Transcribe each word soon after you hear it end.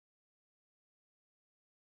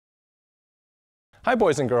Hi,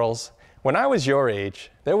 boys and girls. When I was your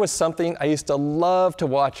age, there was something I used to love to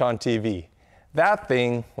watch on TV. That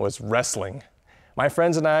thing was wrestling. My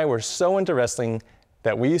friends and I were so into wrestling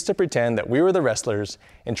that we used to pretend that we were the wrestlers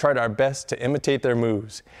and tried our best to imitate their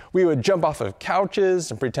moves. We would jump off of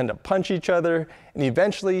couches and pretend to punch each other, and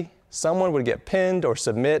eventually someone would get pinned or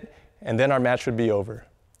submit, and then our match would be over.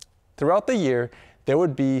 Throughout the year, there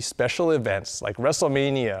would be special events like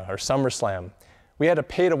WrestleMania or SummerSlam. We had to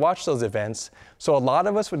pay to watch those events, so a lot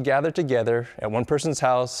of us would gather together at one person's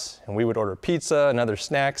house, and we would order pizza and other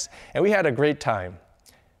snacks, and we had a great time.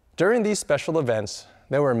 During these special events,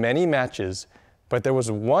 there were many matches, but there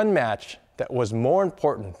was one match that was more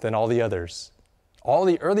important than all the others. All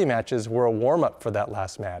the early matches were a warm-up for that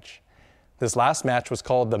last match. This last match was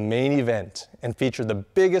called the main event and featured the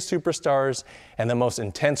biggest superstars and the most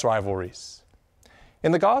intense rivalries.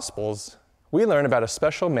 In the Gospels, we learn about a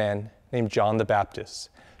special man named John the Baptist.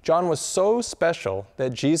 John was so special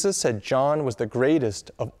that Jesus said John was the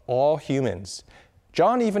greatest of all humans.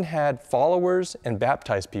 John even had followers and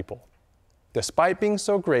baptized people. Despite being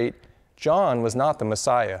so great, John was not the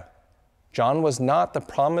Messiah. John was not the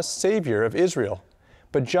promised Savior of Israel,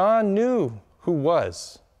 but John knew who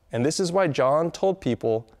was, and this is why John told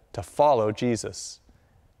people to follow Jesus.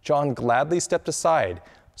 John gladly stepped aside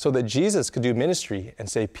so that Jesus could do ministry and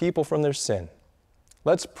save people from their sin.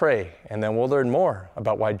 Let's pray, and then we'll learn more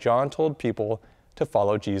about why John told people to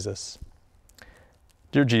follow Jesus.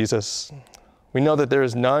 Dear Jesus, we know that there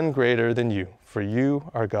is none greater than you, for you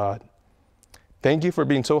are God. Thank you for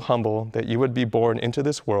being so humble that you would be born into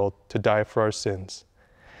this world to die for our sins.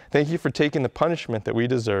 Thank you for taking the punishment that we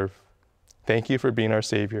deserve. Thank you for being our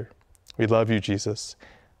Savior. We love you, Jesus.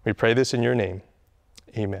 We pray this in your name.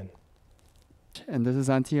 Amen. And this is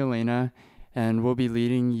Auntie Elena, and we'll be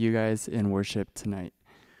leading you guys in worship tonight.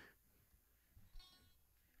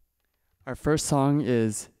 Our first song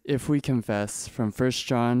is If We Confess from 1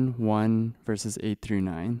 John 1, verses 8 through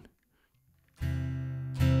 9.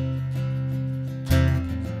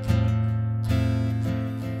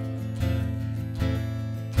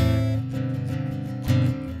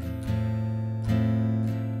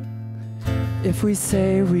 If we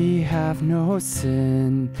say we have no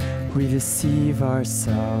sin, we deceive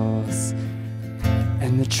ourselves,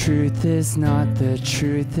 and the truth is not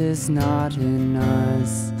in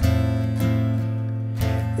us.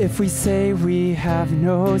 If we say we have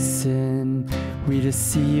no sin, we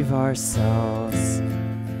deceive ourselves,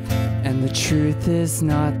 and the truth is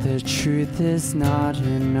not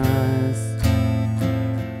in us.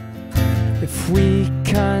 If we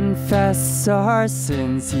confess our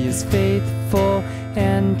sins, He is faithful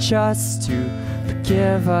and just to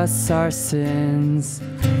forgive us our sins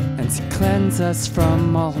and to cleanse us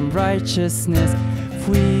from all unrighteousness. If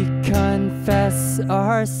we confess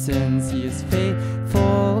our sins, He is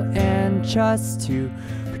faithful and just to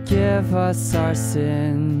forgive us our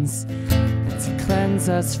sins and to cleanse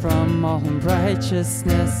us from all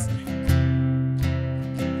unrighteousness.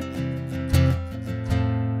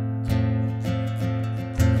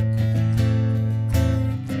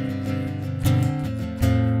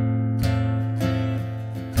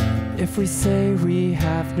 If we say we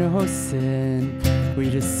have no sin, we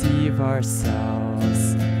deceive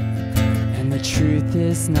ourselves, and the truth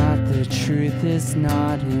is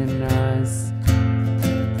not in us.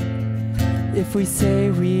 If we say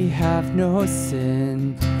we have no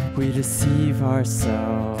sin, we deceive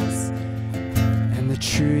ourselves, and the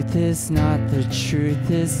truth is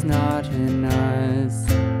not in us.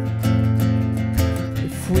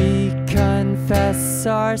 If we confess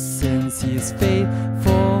our sins, He is faithful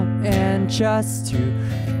and just to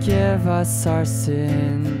forgive us our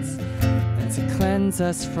sins and to cleanse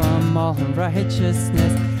us from all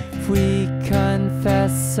unrighteousness. If we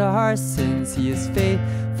confess our sins, He is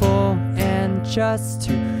faithful and just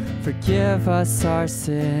to forgive us our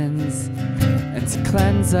sins and to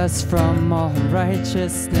cleanse us from all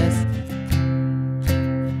unrighteousness.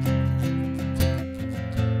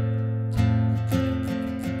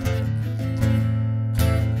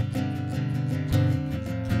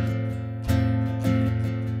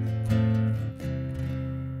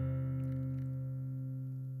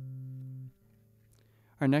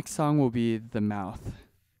 Our next song will be The Mouth.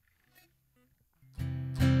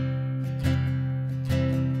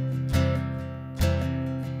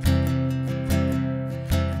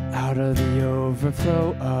 Out of the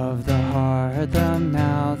overflow of the heart, the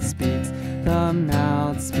mouth speaks, the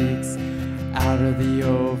mouth speaks. Out of the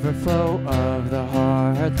overflow of the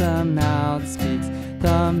heart, the mouth speaks,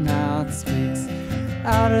 the mouth speaks.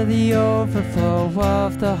 Out of the overflow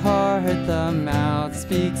of the heart, the mouth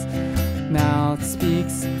speaks, mouth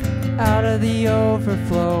speaks. Out of the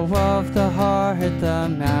overflow of the heart, the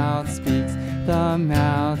mouth speaks, the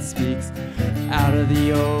mouth speaks. Out of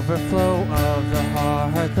the overflow of the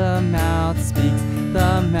heart, the mouth speaks,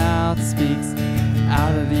 the mouth speaks.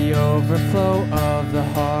 Out of the overflow of the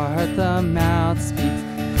heart, the mouth speaks,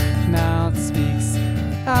 mouth speaks.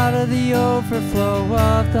 Out of the overflow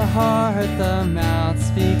of the heart, the mouth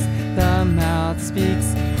speaks, the mouth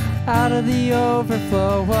speaks. Out of the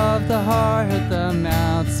overflow of the heart, the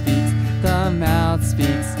mouth speaks, the mouth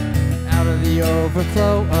speaks. Out of the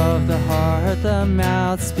overflow of the heart, the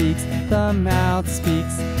mouth speaks, the mouth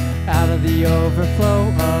speaks. Out of the overflow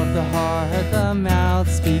of the heart, the mouth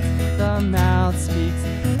speaks, the mouth speaks.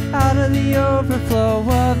 Out of the overflow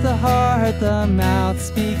of the heart, the mouth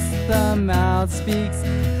speaks, the mouth speaks.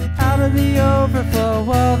 Out of the overflow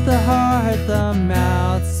of the heart, the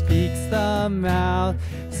mouth speaks, the mouth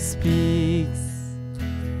speaks.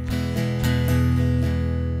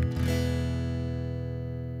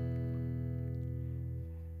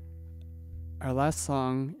 Our last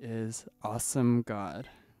song is Awesome God.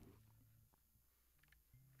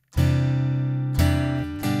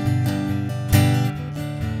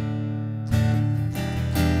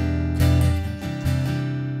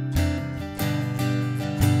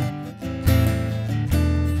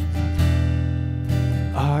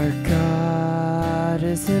 Our God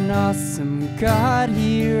is an awesome God.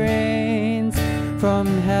 He reigns from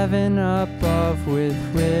heaven above with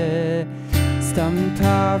wisdom,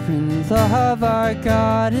 power, and love. Our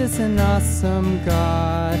God is an awesome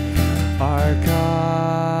God. Our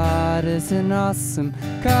God is an awesome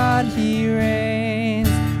God. He reigns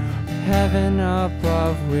heaven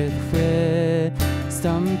above with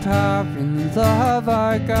wisdom, power, and love.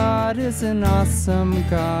 Our God is an awesome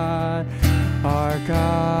God. Our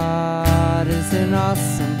God is an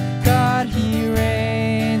awesome God. He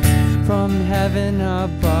reigns from heaven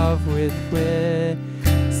above with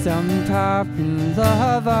wisdom, power, and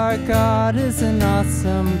love. Our God is an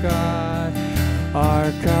awesome God.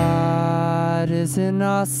 Our God is an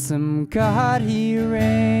awesome God. He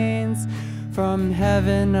reigns from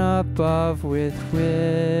heaven above with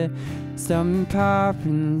wisdom, power,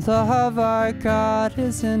 and love. Our God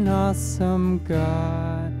is an awesome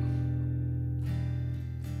God.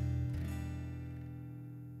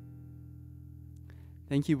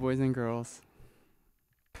 Thank you, boys and girls.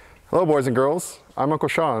 Hello, boys and girls. I'm Uncle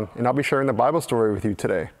Sean, and I'll be sharing the Bible story with you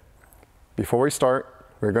today. Before we start,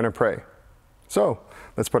 we're going to pray. So,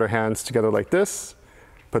 let's put our hands together like this,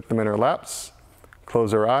 put them in our laps,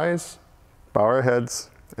 close our eyes, bow our heads,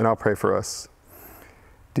 and I'll pray for us.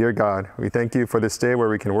 Dear God, we thank you for this day where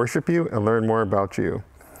we can worship you and learn more about you.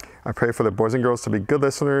 I pray for the boys and girls to be good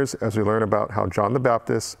listeners as we learn about how John the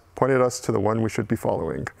Baptist pointed us to the one we should be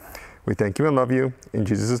following. We thank you and love you. In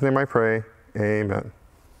Jesus' name I pray, amen.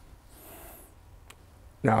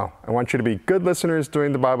 Now, I want you to be good listeners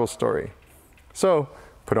during the Bible story. So,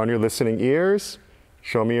 put on your listening ears,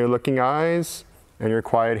 show me your looking eyes, and your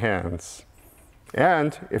quiet hands.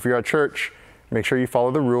 And if you're at church, make sure you follow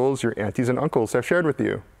the rules your aunties and uncles have shared with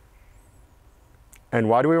you. And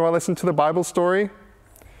why do we want to listen to the Bible story?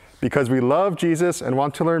 Because we love Jesus and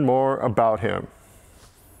want to learn more about him.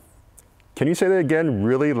 Can you say that again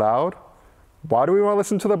really loud? Why do we want to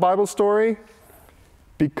listen to the Bible story?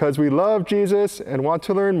 Because we love Jesus and want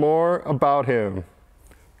to learn more about him.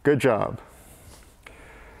 Good job.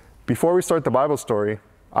 Before we start the Bible story,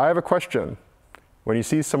 I have a question. When you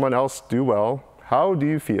see someone else do well, how do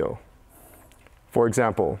you feel? For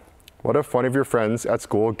example, what if one of your friends at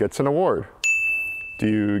school gets an award? Do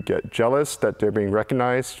you get jealous that they're being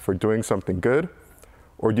recognized for doing something good?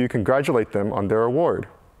 Or do you congratulate them on their award?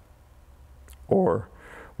 Or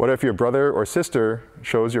what if your brother or sister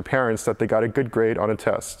shows your parents that they got a good grade on a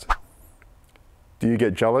test? Do you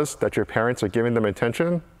get jealous that your parents are giving them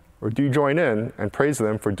attention? Or do you join in and praise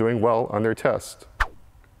them for doing well on their test?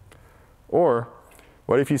 Or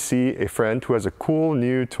what if you see a friend who has a cool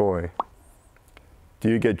new toy? Do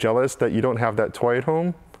you get jealous that you don't have that toy at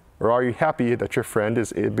home? Or are you happy that your friend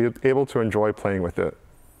is able to enjoy playing with it?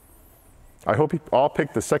 I hope you all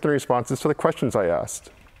picked the second responses to the questions I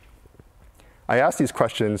asked. I asked these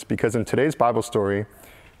questions because in today's Bible story,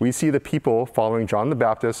 we see the people following John the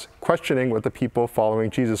Baptist questioning what the people following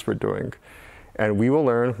Jesus were doing, and we will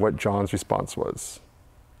learn what John's response was.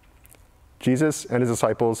 Jesus and his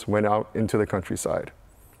disciples went out into the countryside.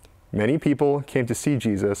 Many people came to see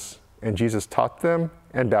Jesus, and Jesus taught them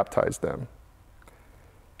and baptized them.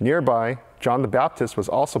 Nearby, John the Baptist was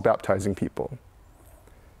also baptizing people.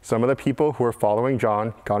 Some of the people who were following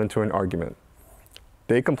John got into an argument.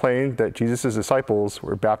 They complained that Jesus' disciples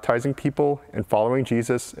were baptizing people and following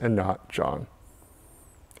Jesus and not John.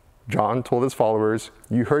 John told his followers,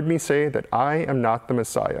 "You heard me say that I am not the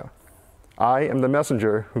Messiah. I am the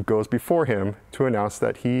messenger who goes before him to announce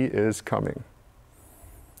that he is coming."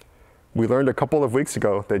 We learned a couple of weeks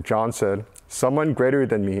ago that John said, "Someone greater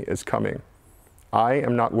than me is coming. I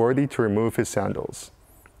am not worthy to remove his sandals.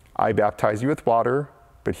 I baptize you with water,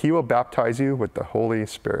 but he will baptize you with the Holy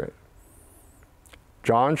Spirit."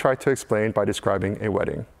 John tried to explain by describing a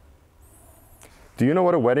wedding. Do you know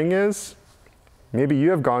what a wedding is? Maybe you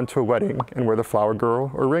have gone to a wedding and were the flower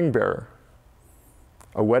girl or ring bearer.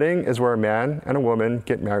 A wedding is where a man and a woman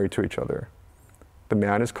get married to each other. The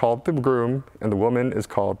man is called the groom and the woman is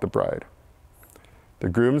called the bride. The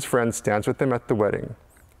groom's friend stands with him at the wedding,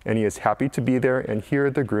 and he is happy to be there and hear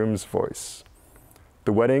the groom's voice.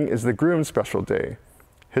 The wedding is the groom's special day.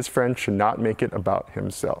 His friend should not make it about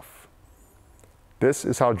himself. This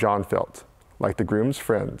is how John felt, like the groom's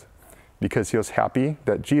friend, because he was happy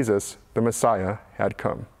that Jesus, the Messiah, had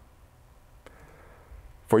come.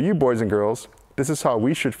 For you boys and girls, this is how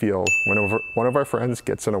we should feel when one of our friends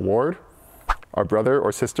gets an award, our brother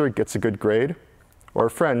or sister gets a good grade, or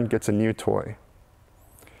a friend gets a new toy.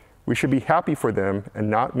 We should be happy for them and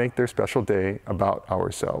not make their special day about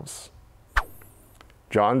ourselves.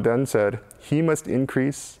 John then said, "He must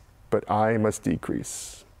increase, but I must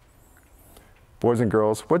decrease." Boys and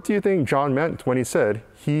girls, what do you think John meant when he said,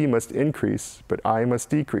 "He must increase, but I must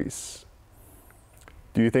decrease"?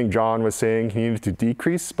 Do you think John was saying he needed to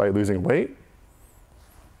decrease by losing weight?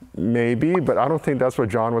 Maybe, but I don't think that's what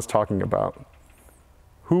John was talking about.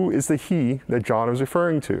 Who is the he that John was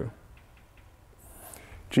referring to?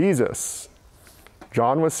 Jesus.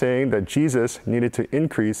 John was saying that Jesus needed to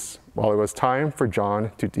increase while it was time for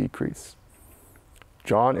John to decrease.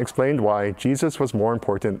 John explained why Jesus was more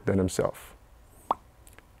important than himself.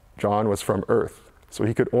 John was from earth, so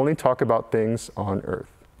he could only talk about things on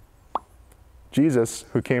earth. Jesus,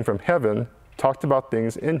 who came from heaven, talked about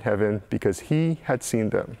things in heaven because he had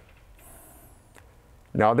seen them.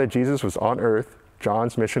 Now that Jesus was on earth,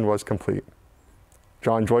 John's mission was complete.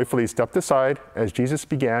 John joyfully stepped aside as Jesus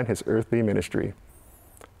began his earthly ministry.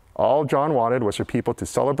 All John wanted was for people to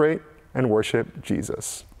celebrate and worship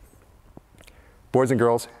Jesus. Boys and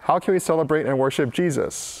girls, how can we celebrate and worship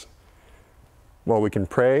Jesus? Well, we can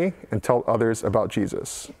pray and tell others about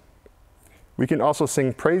Jesus. We can also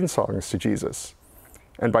sing praise songs to Jesus.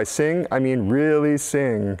 And by sing, I mean really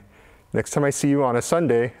sing. Next time I see you on a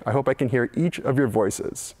Sunday, I hope I can hear each of your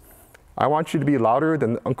voices. I want you to be louder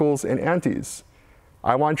than the uncles and aunties.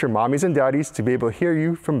 I want your mommies and daddies to be able to hear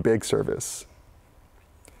you from big service.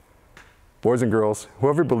 Boys and girls,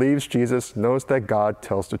 whoever believes Jesus knows that God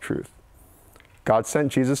tells the truth. God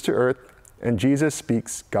sent Jesus to earth, and Jesus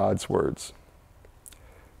speaks God's words.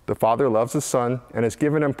 The Father loves the Son and has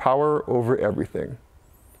given him power over everything.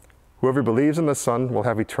 Whoever believes in the Son will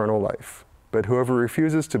have eternal life, but whoever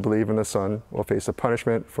refuses to believe in the Son will face a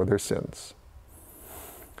punishment for their sins.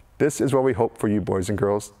 This is what we hope for you boys and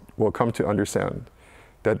girls will come to understand,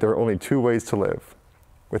 that there are only two ways to live: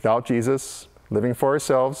 without Jesus, living for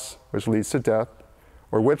ourselves, which leads to death,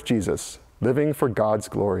 or with Jesus, living for God's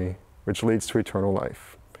glory, which leads to eternal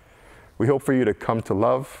life. We hope for you to come to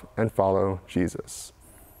love and follow Jesus.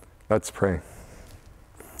 Let's pray.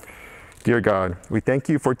 Dear God, we thank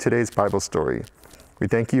you for today's Bible story. We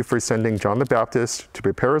thank you for sending John the Baptist to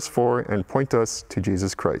prepare us for and point us to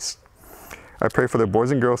Jesus Christ. I pray for the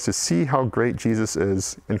boys and girls to see how great Jesus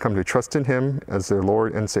is and come to trust in him as their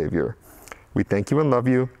Lord and Savior. We thank you and love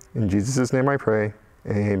you. In Jesus' name I pray,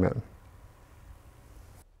 amen.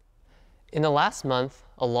 In the last month,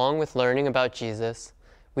 along with learning about Jesus,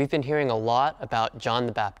 we've been hearing a lot about John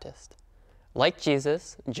the Baptist. Like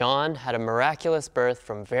Jesus, John had a miraculous birth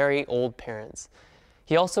from very old parents.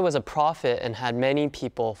 He also was a prophet and had many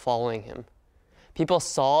people following him. People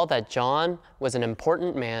saw that John was an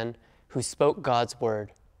important man who spoke God's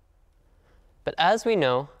word. But as we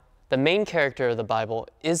know, the main character of the Bible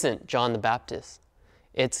isn't John the Baptist.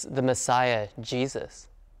 It's the Messiah, Jesus.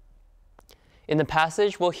 In the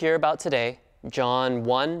passage we'll hear about today, John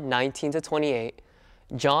 1:19-28,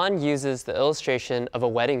 John uses the illustration of a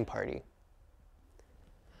wedding party.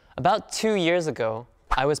 About 2 years ago,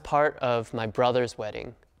 I was part of my brother's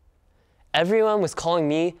wedding. Everyone was calling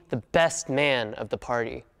me the best man of the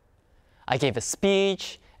party. I gave a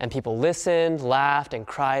speech, and people listened, laughed, and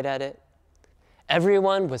cried at it.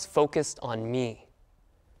 Everyone was focused on me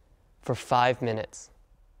for 5 minutes.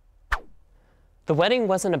 The wedding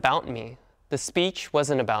wasn't about me. The speech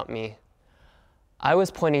wasn't about me. I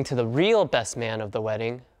was pointing to the real best man of the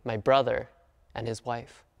wedding, my brother and his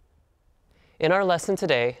wife. In our lesson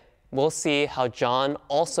today, we'll see how John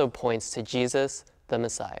also points to Jesus, the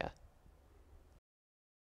Messiah.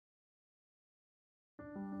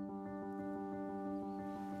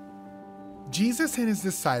 Jesus and his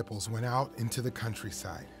disciples went out into the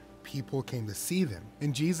countryside. People came to see them,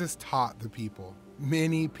 and Jesus taught the people.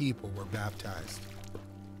 Many people were baptized.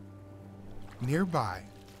 Nearby,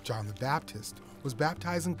 John the Baptist was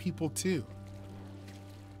baptizing people too.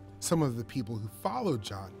 Some of the people who followed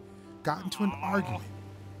John got into an argument.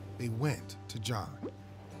 They went to John.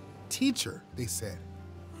 "Teacher," they said,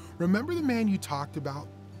 "remember the man you talked about,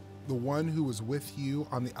 the one who was with you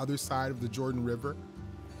on the other side of the Jordan River?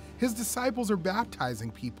 His disciples are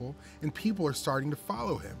baptizing people, and people are starting to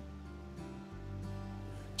follow him."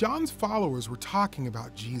 John's followers were talking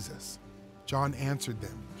about Jesus. John answered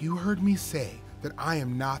them, "You heard me say that I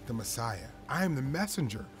am not the Messiah. I am the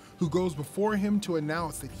messenger who goes before him to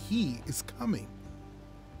announce that he is coming."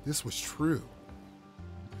 This was true.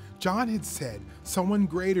 John had said, "Someone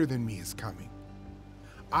greater than me is coming.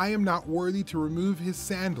 I am not worthy to remove his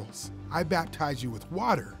sandals. I baptize you with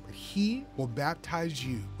water, but he will baptize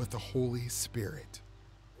you with the Holy Spirit."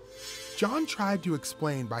 John tried to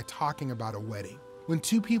explain by talking about a wedding. When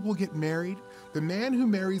two people get married, the man who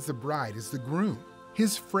marries the bride is the groom.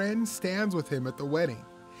 His friend stands with him at the wedding,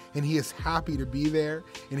 and he is happy to be there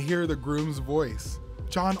and hear the groom's voice.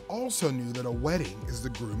 John also knew that a wedding is the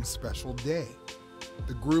groom's special day.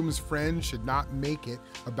 The groom's friend should not make it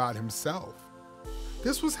about himself.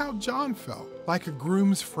 This was how John felt, like a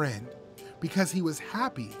groom's friend, because he was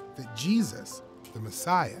happy that Jesus, the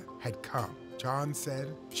Messiah, had come. John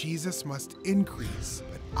said, "Jesus must increase,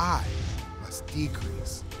 but I must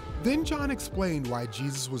decrease." Then John explained why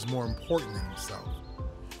Jesus was more important than himself.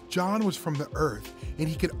 John was from the earth, and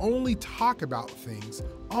he could only talk about things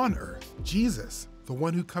on earth. Jesus, the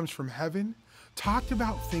one who comes from heaven, talked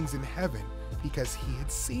about things in heaven because he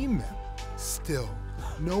had seen them. Still,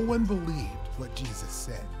 no one believed what Jesus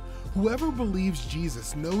said. Whoever believes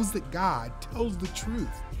Jesus knows that God tells the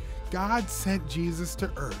truth. God sent Jesus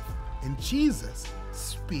to earth, and Jesus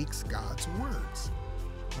speaks God's words.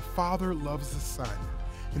 The Father loves the Son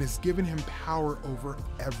and has given him power over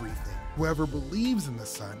everything. Whoever believes in the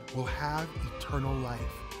Son will have eternal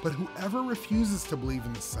life, but whoever refuses to believe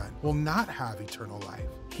in the Son will not have eternal life.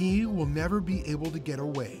 He will never be able to get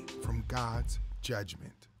away from God's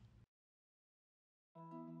judgment.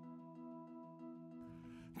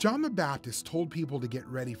 John the Baptist told people to get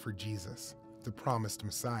ready for Jesus, the promised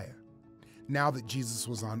Messiah. Now that Jesus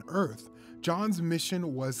was on earth, John's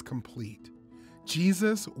mission was complete.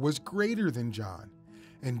 Jesus was greater than John,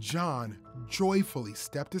 and John joyfully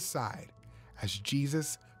stepped aside as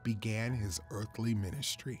Jesus began his earthly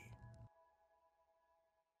ministry.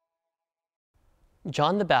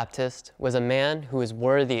 John the Baptist was a man who was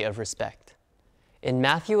worthy of respect. In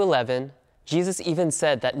Matthew 11, Jesus even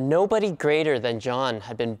said that nobody greater than John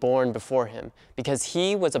had been born before him because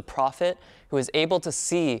he was a prophet who was able to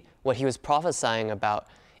see what he was prophesying about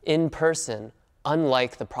in person,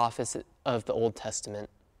 unlike the prophets of the Old Testament.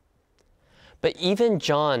 But even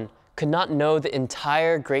John could not know the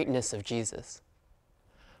entire greatness of Jesus.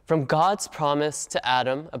 From God's promise to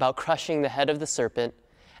Adam about crushing the head of the serpent,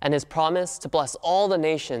 and his promise to bless all the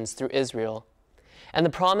nations through Israel, and the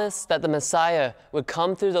promise that the Messiah would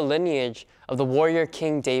come through the lineage of the warrior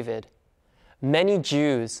King David, many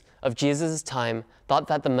Jews of Jesus' time thought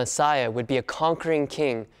that the Messiah would be a conquering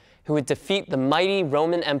king who would defeat the mighty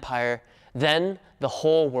Roman Empire, then the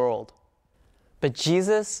whole world. But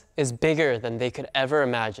Jesus is bigger than they could ever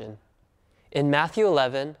imagine. In Matthew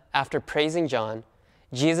 11, after praising John,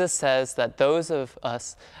 Jesus says that those of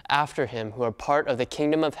us after him who are part of the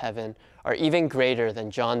kingdom of heaven are even greater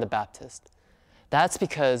than John the Baptist. That's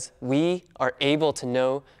because we are able to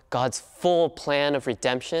know God's full plan of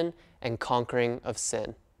redemption and conquering of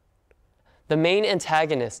sin. The main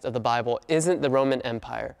antagonist of the Bible isn't the Roman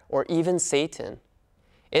Empire or even Satan.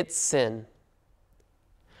 It's sin.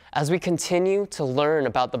 As we continue to learn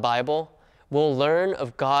about the Bible, we'll learn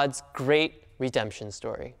of God's great redemption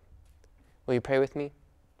story. Will you pray with me?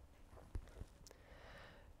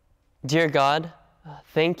 Dear God,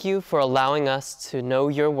 thank you for allowing us to know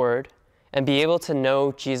your word and be able to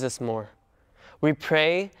know Jesus more. We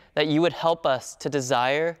pray that you would help us to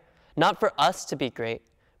desire, not for us to be great,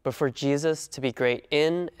 but for Jesus to be great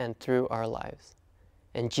in and through our lives.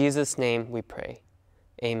 In Jesus' name we pray.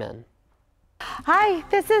 Amen. Hi,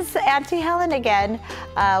 this is Auntie Helen again.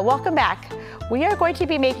 Welcome back. We are going to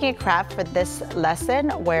be making a craft for this lesson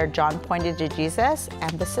where John pointed to Jesus,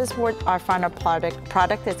 and this is what our final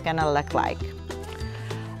product is going to look like.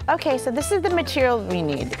 Okay, so this is the material we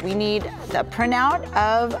need. We need the printout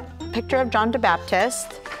of a picture of John the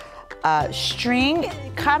Baptist, string,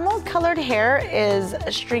 camel colored hair is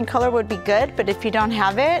string color would be good, but if you don't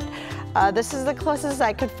have it, This is the closest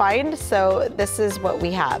I could find, so this is what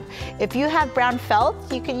we have. If you have brown felt,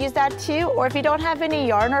 you could use that too, or if you don't have any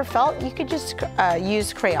yarn or felt, you could just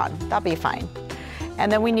use crayon. That'll be fine.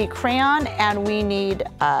 And then we need crayon, and we need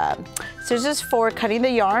scissors for cutting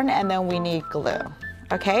the yarn, and then we need glue,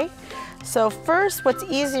 okay? So first, what's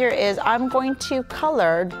easier is I'm going to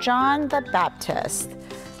color John the Baptist.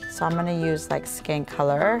 So I'm gonna use like skin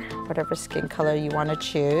color, whatever skin color you wanna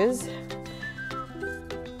choose.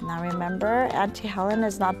 Now remember, Auntie Helen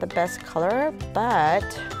is not the best color, but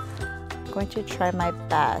I'm going to try my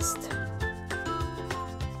best.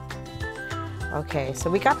 Okay, so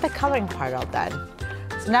we got the coloring part all done.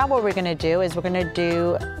 So now what we're gonna do is we're gonna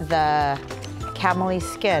do the camel-y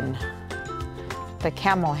skin, the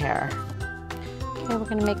camel hair. Okay, we're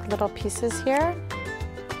gonna make little pieces here.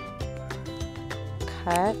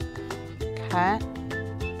 Cut, cut.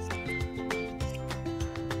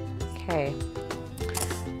 Okay.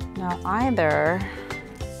 Now either,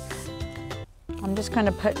 I'm just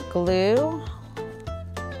gonna put glue,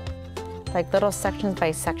 like little sections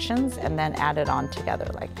by sections, and then add it on together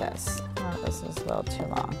like this. Oh, this is a little too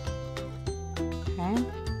long. Okay.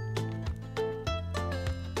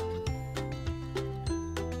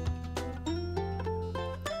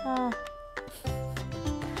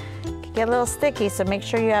 Can get a little sticky, so make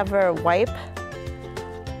sure you have a wipe,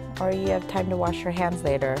 or you have time to wash your hands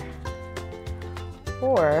later.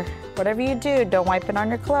 Or whatever you do, don't wipe it on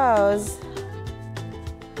your clothes.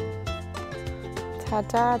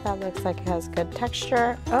 Ta-da, that looks like it has good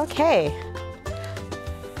texture. Okay.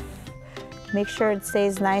 Make sure it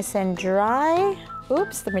stays nice and dry.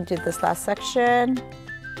 Oops, let me do this last section.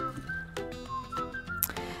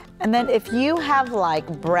 And then if you have like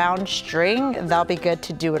brown string, that'll be good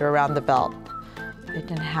to do it around the belt. I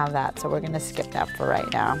didn't have that, so we're gonna skip that for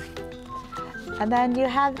right now. And then you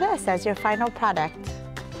have this as your final product.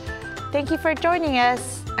 Thank you for joining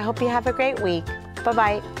us. I hope you have a great week.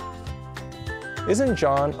 Bye-bye. Isn't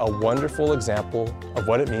John a wonderful example of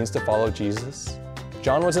what it means to follow Jesus?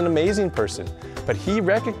 John was an amazing person, but he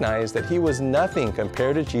recognized that he was nothing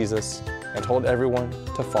compared to Jesus and told everyone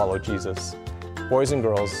to follow Jesus. Boys and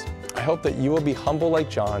girls, I hope that you will be humble like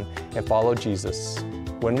John and follow Jesus.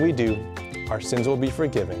 When we do, our sins will be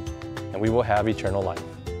forgiven and we will have eternal life.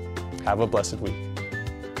 Have a blessed week.